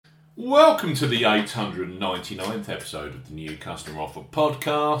Welcome to the 899th episode of the New Customer Offer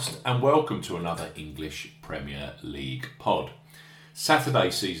podcast, and welcome to another English Premier League pod. Saturday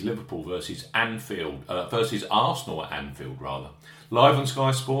sees Liverpool versus Arsenal at Anfield. Live on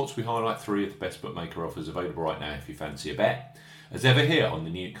Sky Sports, we highlight three of the best bookmaker offers available right now if you fancy a bet. As ever here on the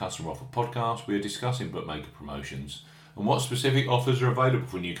New Customer Offer podcast, we are discussing bookmaker promotions and what specific offers are available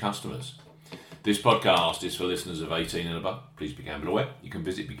for new customers. This podcast is for listeners of 18 and above. Please be gamble aware. You can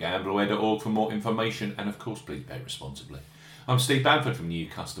visit begambleaware.org for more information, and of course, please bet responsibly. I'm Steve Bamford from New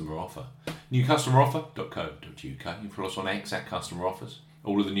Customer Offer. newcustomeroffer.co.uk. You can follow us on X at Customer Offers.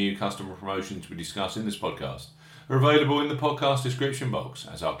 All of the new customer promotions we discuss in this podcast are available in the podcast description box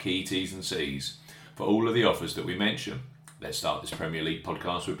as our key T's and C's for all of the offers that we mention. Let's start this Premier League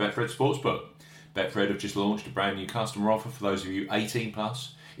podcast with Betfred Sportsbook. Betfred have just launched a brand new customer offer for those of you 18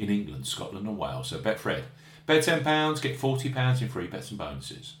 plus in England, Scotland and Wales. So Betfred, bet £10, get £40 in free bets and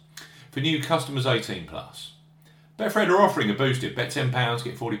bonuses. For new customers 18 plus, Betfred are offering a boosted bet £10,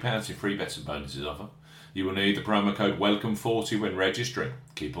 get £40 in free bets and bonuses offer. You will need the promo code WELCOME40 when registering.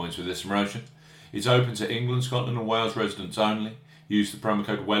 Key points for this promotion: it's open to England, Scotland and Wales residents only. Use the promo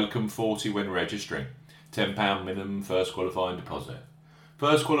code WELCOME40 when registering. £10 minimum first qualifying deposit.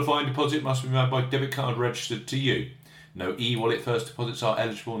 First qualifying deposit must be made by debit card registered to you. No e-wallet first deposits are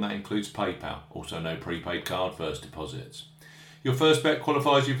eligible, and that includes PayPal. Also no prepaid card first deposits. Your first bet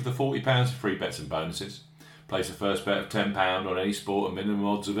qualifies you for the £40 of free bets and bonuses. Place a first bet of £10 on any sport and minimum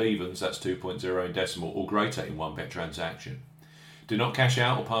odds of evens, that's 2.0 in decimal or greater in one bet transaction. Do not cash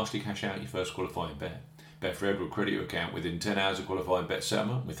out or partially cash out your first qualifying bet. Betfred will credit your account within 10 hours of qualifying bet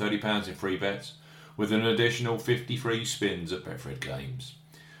settlement with £30 in free bets, with an additional 50 free spins at Betfred games.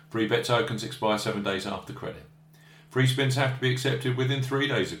 Free bet tokens expire 7 days after credit. Free spins have to be accepted within 3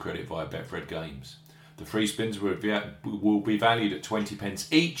 days of credit via Betfred games. The free spins will be valued at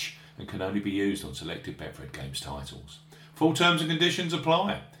 20p each and can only be used on selected Betfred games titles. Full terms and conditions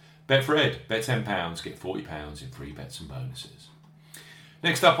apply. Betfred, bet £10, get £40 in free bets and bonuses.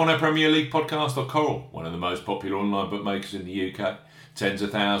 Next up on our Premier League podcast are Coral, one of the most popular online bookmakers in the UK. Tens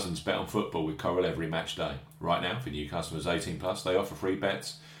of thousands bet on football with Coral every match day. Right now, for new customers 18 plus, they offer free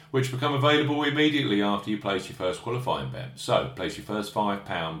bets which become available immediately after you place your first qualifying bet. So, place your first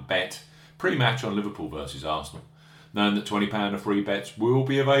 £5 bet pre-match on Liverpool versus Arsenal, knowing that £20 of free bets will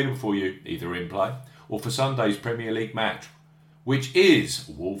be available for you either in play or for Sunday's Premier League match, which is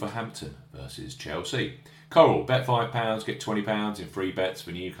Wolverhampton versus Chelsea. Coral, bet £5, get £20 in free bets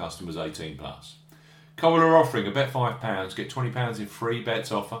for new customers 18 plus. Coral are offering a bet £5, get £20 in free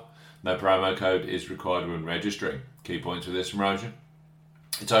bets offer. No promo code is required when registering. Key points for this promotion: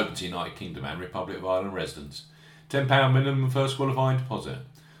 it's open to United Kingdom and Republic of Ireland residents. £10 minimum first qualifying deposit.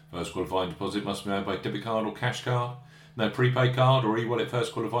 First qualifying deposit must be made by debit card or cash card. No prepaid card or e-wallet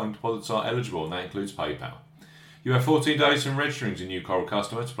first qualifying deposits are eligible, and that includes PayPal. You have 14 days from registering as a new Coral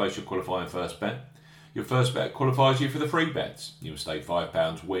customer to place your qualifying first bet. Your first bet qualifies you for the free bets. You must stake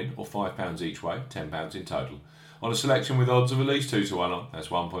 £5 win or £5 each way, £10 in total, on a selection with odds of at least 2 to 1 on, that's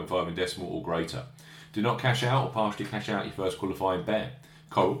 1.5 in decimal or greater. Do not cash out or partially cash out your first qualifying bet.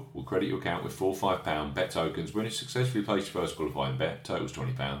 Coral will credit your account with 4 £5 bet tokens when you successfully place your first qualifying bet, totals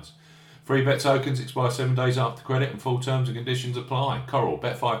 £20. Free bet tokens expire 7 days after credit and full terms and conditions apply. Coral,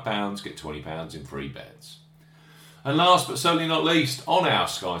 bet £5, get £20 in free bets. And last but certainly not least, on our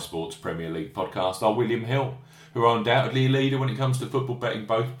Sky Sports Premier League podcast are William Hill, who are undoubtedly a leader when it comes to football betting,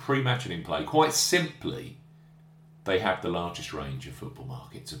 both pre-match and in play. Quite simply, they have the largest range of football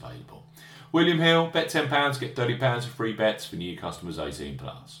markets available. William Hill, bet £10, get £30 of free bets for new customers 18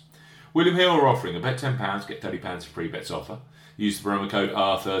 plus. William Hill are offering a bet £10, get £30 of free bets offer. Use the promo code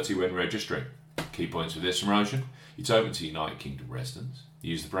R30 when registering. Key points for this promotion: it's open to United Kingdom residents.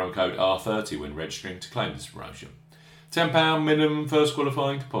 Use the promo code R30 when registering to claim this promotion. £10 minimum first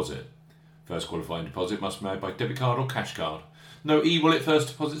qualifying deposit. First qualifying deposit must be made by debit card or cash card. No e-wallet first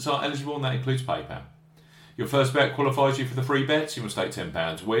deposits are eligible, and that includes PayPal. Your first bet qualifies you for the free bets. You must stake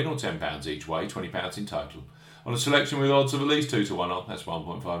 £10 win or £10 each way, £20 in total, on a selection with odds of at least 2 to 1 on, that's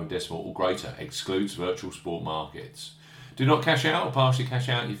 1.5 in decimal or greater, excludes virtual sport markets. Do not cash out or partially cash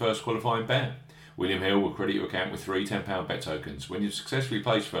out your first qualifying bet. William Hill will credit your account with 3 £10 bet tokens when you successfully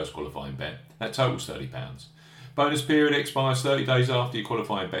place your first qualifying bet. That totals £30. Bonus period expires 30 days after your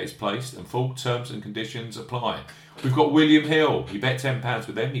qualifying bet is placed, and full terms and conditions apply. We've got William Hill. You bet £10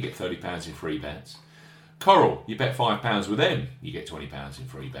 with them, you get £30 in free bets. Coral, you bet £5 with them, you get £20 in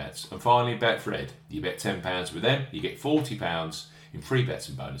free bets. And finally, Betfred, you bet £10 with them, you get £40 in free bets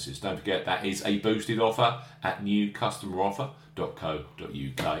and bonuses. Don't forget that is a boosted offer at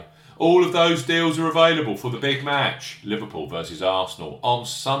newcustomeroffer.co.uk. All of those deals are available for the big match, Liverpool versus Arsenal, on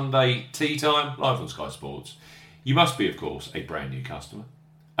Sunday tea time, live on Sky Sports. You must be, of course, a brand new customer.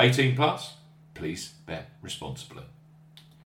 18 plus, please bet responsibly.